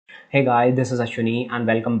Hey guys, this is Ashwani and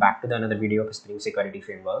welcome back to another video of Spring Security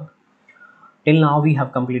Framework. Till now we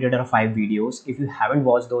have completed our 5 videos. If you haven't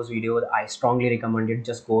watched those videos, I strongly recommend it.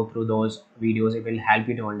 Just go through those videos. It will help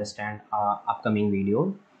you to understand upcoming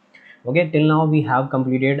video. Okay, till now we have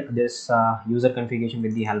completed this user configuration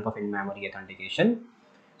with the help of in-memory authentication.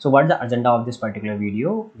 So what's the agenda of this particular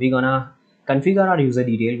video? We're gonna configure our user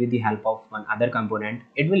detail with the help of one other component.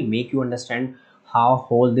 It will make you understand how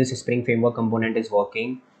whole this Spring Framework component is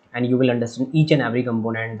working, and you will understand each and every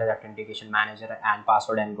component, the authentication manager and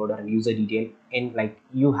password encoder and user detail. In like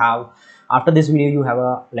you have after this video, you have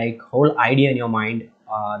a whole idea in your mind.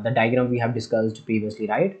 The diagram we have discussed previously,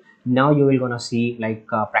 right? Now you will gonna see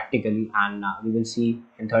practically, and we will see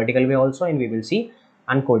in theoretical way also, and we will see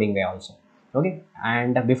uncoding way also. Okay,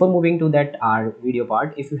 and before moving to that our video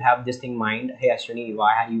part, if you have this thing in mind, hey Ashwani,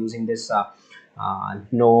 why are you using this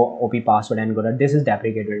no op password encoder? This is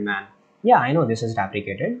deprecated, man. Yeah, I know this is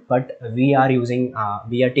deprecated, but we are using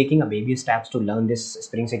we are taking a baby steps to learn this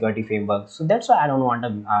Spring Security Framework, so that's why I don't want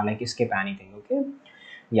to skip anything. Okay,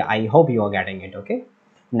 yeah, I hope you are getting it. Okay,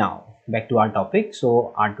 now back to our topic.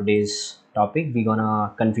 So our today's topic, we're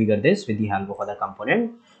gonna configure this with the help of other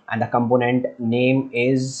component, and the component name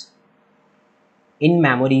is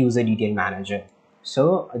in-memory user detail manager.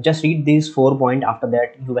 So just read these 4 points. After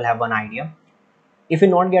that you will have one idea. If you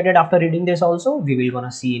not get it after reading this also, we will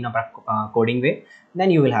gonna see in a coding way, then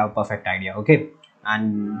you will have a perfect idea. Okay,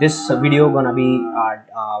 and this video gonna be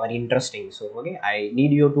very interesting, so okay, I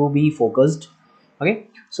need you to be focused. Okay,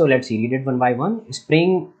 so let's see, read it one by one.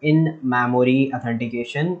 Spring in-memory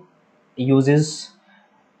authentication uses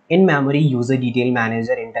in-memory user detail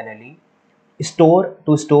manager internally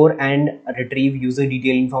store and retrieve user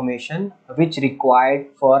detail information which required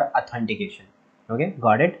for authentication. Okay,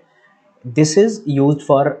 got it. This is used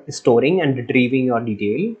for storing and retrieving your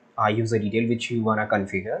detail, user detail, which you wanna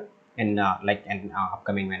configure in an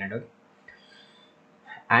upcoming minute. Okay?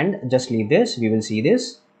 And just leave this, we will see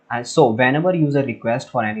this. And so whenever user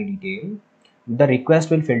request for any detail, the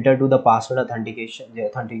request will filter to the password authentication, the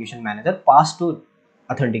authentication manager, pass to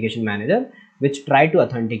authentication manager, which try to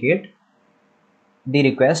authenticate the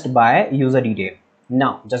request by user detail.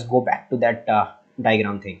 Now just go back to that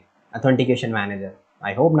diagram thing, authentication manager.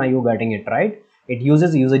 I hope now you're getting it right. It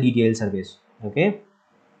uses user detail service. Okay,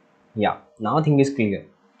 yeah, now thing is clear.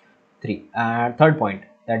 Third point,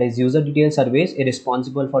 that is user detail service is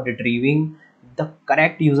responsible for retrieving the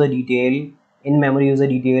correct user detail. In memory user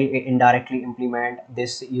detail, it indirectly implement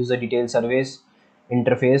this user detail service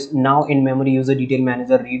interface. Now in memory user detail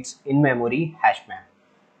manager reads in memory hash map.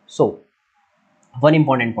 So one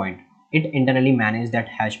important point, it internally manages that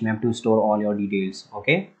hash map to store all your details.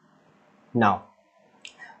 Okay, now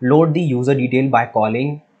load the user detail by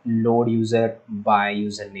calling load user by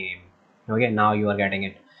username. Okay, now you are getting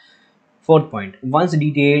it. Fourth point, once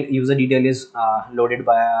user detail is loaded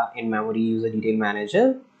by in-memory user detail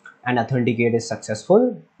manager and authenticate is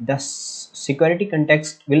successful, the security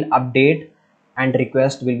context will update and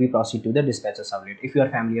request will be proceed to the dispatcher sublet. If you are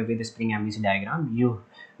familiar with the Spring MVC diagram, you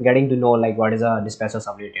getting to know like what is a dispatcher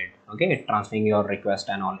subletted. Okay, it transferring your request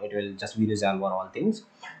and all, it will just be resolve all things,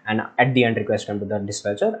 and at the end request come to the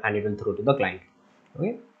dispatcher and it will through to the client.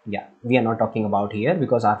 Okay, yeah, we are not talking about here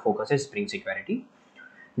because our focus is Spring Security.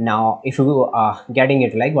 Now if you are getting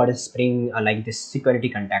it, like what is Spring like this security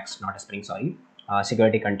context, not a Spring, sorry,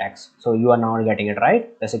 security context. So you are now getting it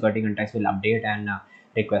right. The security context will update and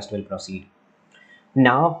request will proceed.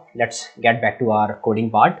 Now let's get back to our coding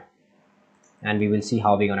part and we will see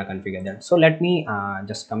how we're gonna configure that. So let me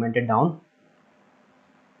just comment it down.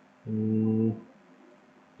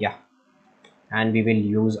 Yeah, and we will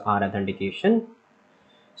use our authentication.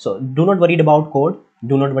 So do not worry about code,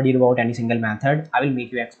 do not worry about any single method. I will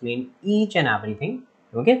make you explain each and everything.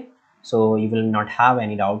 Okay, so you will not have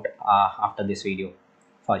any doubt after this video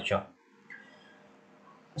for sure.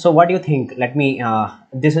 So what do you think? Let me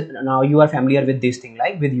this is, now you are familiar with this thing,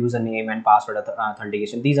 like with username and password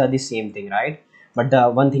authentication. These are the same thing, right? But the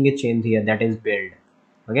one thing is changed here, that is build.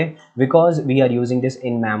 Okay, because we are using this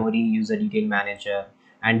in memory user detail manager,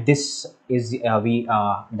 and this is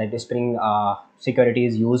that Spring security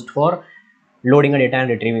is used for loading a data and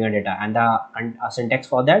retrieving a data, and the syntax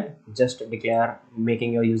for that, just declare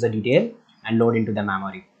making your user detail and load into the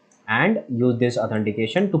memory, and use this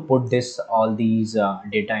authentication to put this all these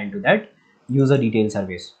data into that user detail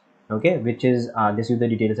service. Okay, which is this user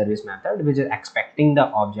detail service method, which is expecting the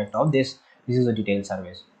object of this user detail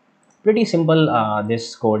service. Pretty simple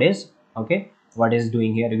this code is. Okay, what is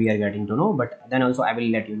doing here we are getting to know, but then also I will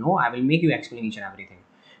let you know, I will make you explain each and everything.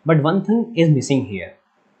 But one thing is missing here.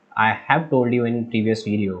 I have told you in previous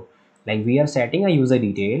video Like we are setting a user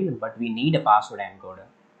detail, but we need a password encoder.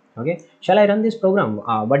 Okay, shall I run this program?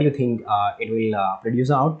 What do you think? It will produce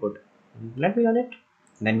an output. Let me run it,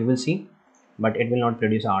 then we will see. But it will not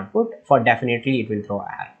produce an output. For definitely it will throw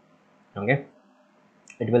error. Okay,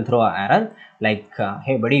 it will throw an error like,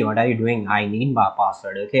 hey buddy, what are you doing? I need my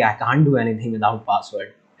password. Okay, I can't do anything without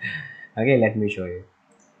password. Okay, let me show you.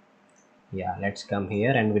 Yeah, let's come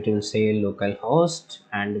here and it will say localhost,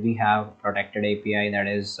 and we have protected API, that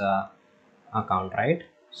is account, right?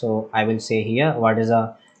 So I will say here what is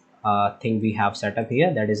a thing we have set up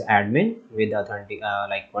here, that is admin with authentic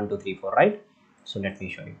like 1234, right? So let me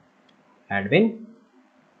show you admin,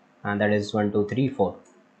 and that is 1234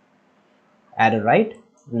 error, right?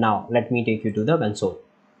 Now let me take you to the console.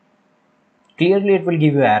 Clearly it will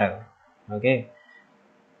give you error. Okay,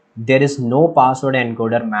 there is no password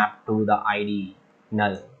encoder mapped to the ID,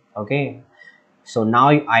 null. Okay, so now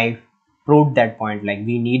I proved that point, like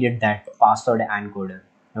we needed that password encoder.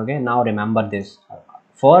 Okay, now remember this,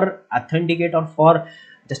 for authenticate or for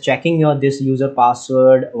just checking your this user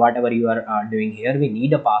password, whatever you are doing here, we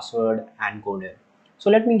need a password encoder. So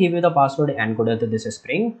let me give you the password encoder to this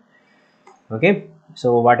Spring. Okay,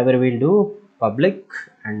 so whatever we'll do, public,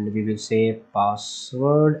 and we will say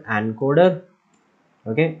password encoder.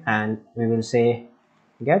 Okay, and we will say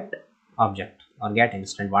get object or get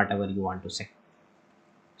instant, whatever you want to say.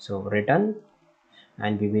 So return,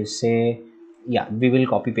 and we will say, yeah, we will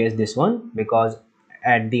copy paste this one because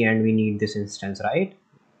at the end we need this instance, right?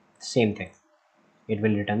 Same thing, it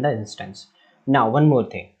will return the instance. Now one more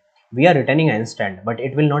thing, we are returning an instant, but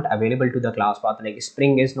it will not available to the class path. Like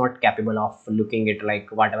Spring is not capable of looking at like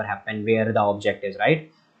whatever happened where the object is,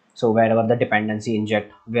 right? So wherever the dependency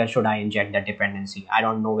inject, where should I inject that dependency? I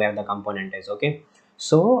don't know where the component is. Okay,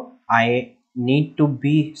 so I need to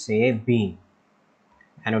be say bean,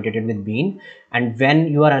 annotated with bean, and when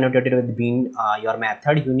you are annotated with bean your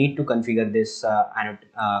method, you need to configure this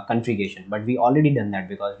configuration, but we already done that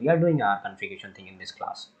because we are doing our configuration thing in this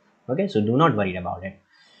class. Okay, so do not worry about it.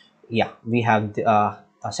 Yeah, we have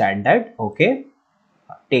said that. Okay,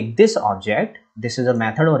 take this object, this is a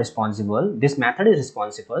method or responsible, this method is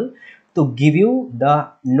responsible to give you the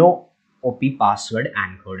no op password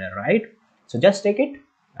encoder, right? So just take it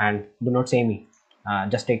and do not say me,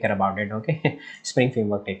 just take care about it. Okay, Spring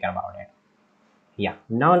framework take care about it. Yeah,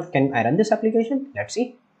 now can I run this application? Let's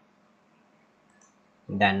see.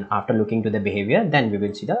 Then after looking to the behavior, then we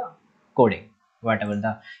will see the coding, whatever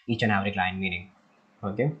the each and every line meaning.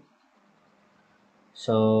 Okay,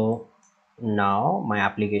 so now my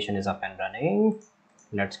application is up and running.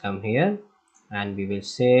 Let's come here and we will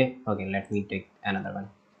say, okay, let me take another one,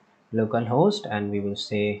 localhost, and we will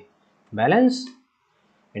say balance.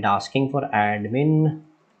 It asking for admin,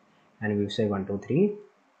 and we will say 123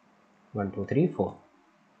 1234.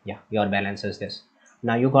 Yeah, your balance is this.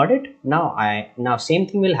 Now you got it. Now same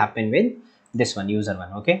thing will happen with this one, user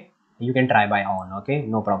one. Okay, you can try by own. Okay,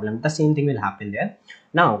 no problem, the same thing will happen there.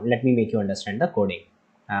 Now let me make you understand the coding,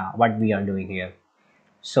 what we are doing here.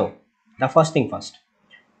 So the first thing first,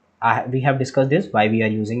 we have discussed this, why we are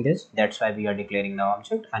using this, that's why we are declaring the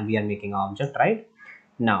object and we are making an object, right?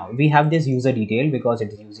 Now we have this user detail because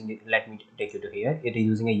it is using it. Let me take you to here. It is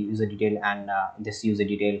using a user detail, and this user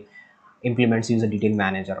detail implements user detail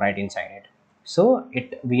manager right inside it. So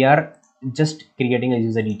we are just creating a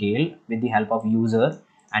user detail with the help of user,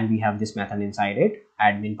 and we have this method inside it,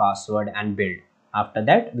 admin, password, and build. After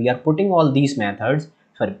that we are putting all these methods,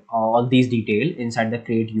 sorry, all these detail inside the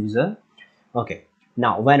create user. Okay,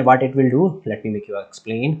 now what it will do, let me make you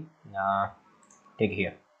explain. Take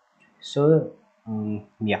here. So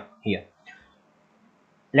yeah, here,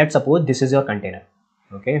 let's suppose this is your container.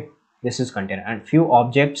 Okay, this is container and few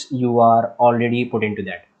objects you are already put into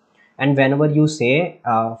that, and whenever you say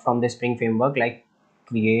from the Spring framework like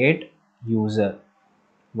create user,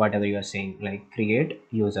 whatever you are saying like create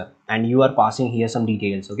user, and you are passing here some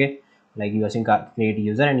details. Okay, like you are saying create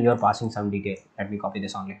user and you are passing some detail. Let me copy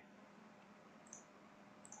this only.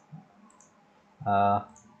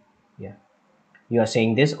 Yeah, you are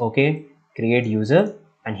saying this. Okay, create user,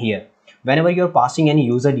 and here whenever you're passing any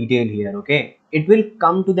user detail here, okay, it will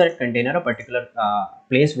come to that container, a particular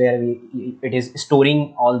place where it is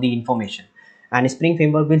storing all the information, and Spring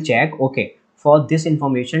framework will check, okay, for this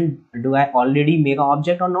information do I already make an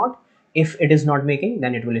object or not. If it is not making,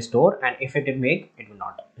 then it will store, and if it make, it will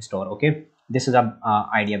not store. Okay, this is a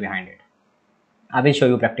idea behind it. I will show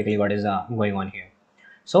you practically what is going on here.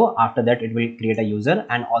 So after that it will create a user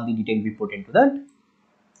and all the detail we put into that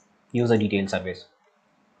user detail service.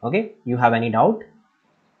 Okay, you have any doubt?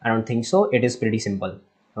 I don't think so. It is pretty simple.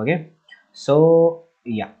 Okay, so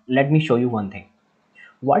yeah, let me show you one thing.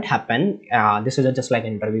 what happened, this is just like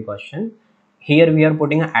an interview question. Here we are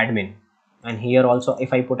putting an admin, and here also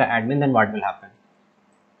if I put an admin, then what will happen?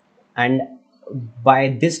 And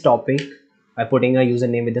by this topic, by putting a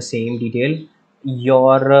username with the same detail,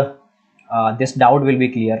 your this doubt will be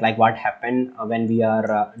clear, like what happened when we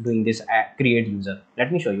are doing this create user.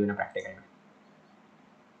 Let me show you in a practical.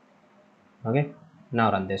 Okay,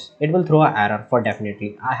 now run this. It will throw an error for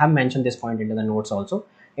definitely. I have mentioned this point into the notes also.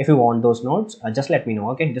 If you want those notes, just let me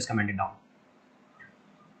know. Okay, just comment it down.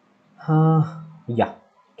 Yeah,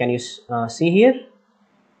 can you see here?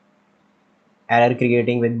 Error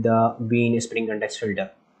creating with the bean spring context filter.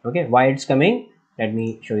 Okay, why it's coming? Let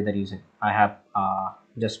me show you the reason. I have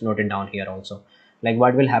just noted down here also. Like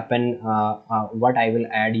what will happen? What I will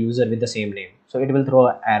add user with the same name, so it will throw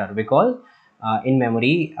an error because in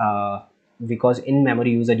memory because in memory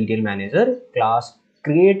user detail manager class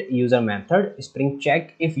create user method spring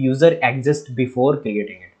check if user exists before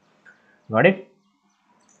creating it. Got it?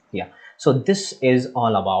 Yeah, so this is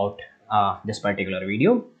all about this particular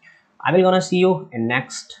video. I will gonna see you in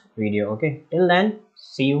next video. Okay, till then,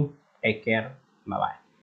 see you, take care, bye bye.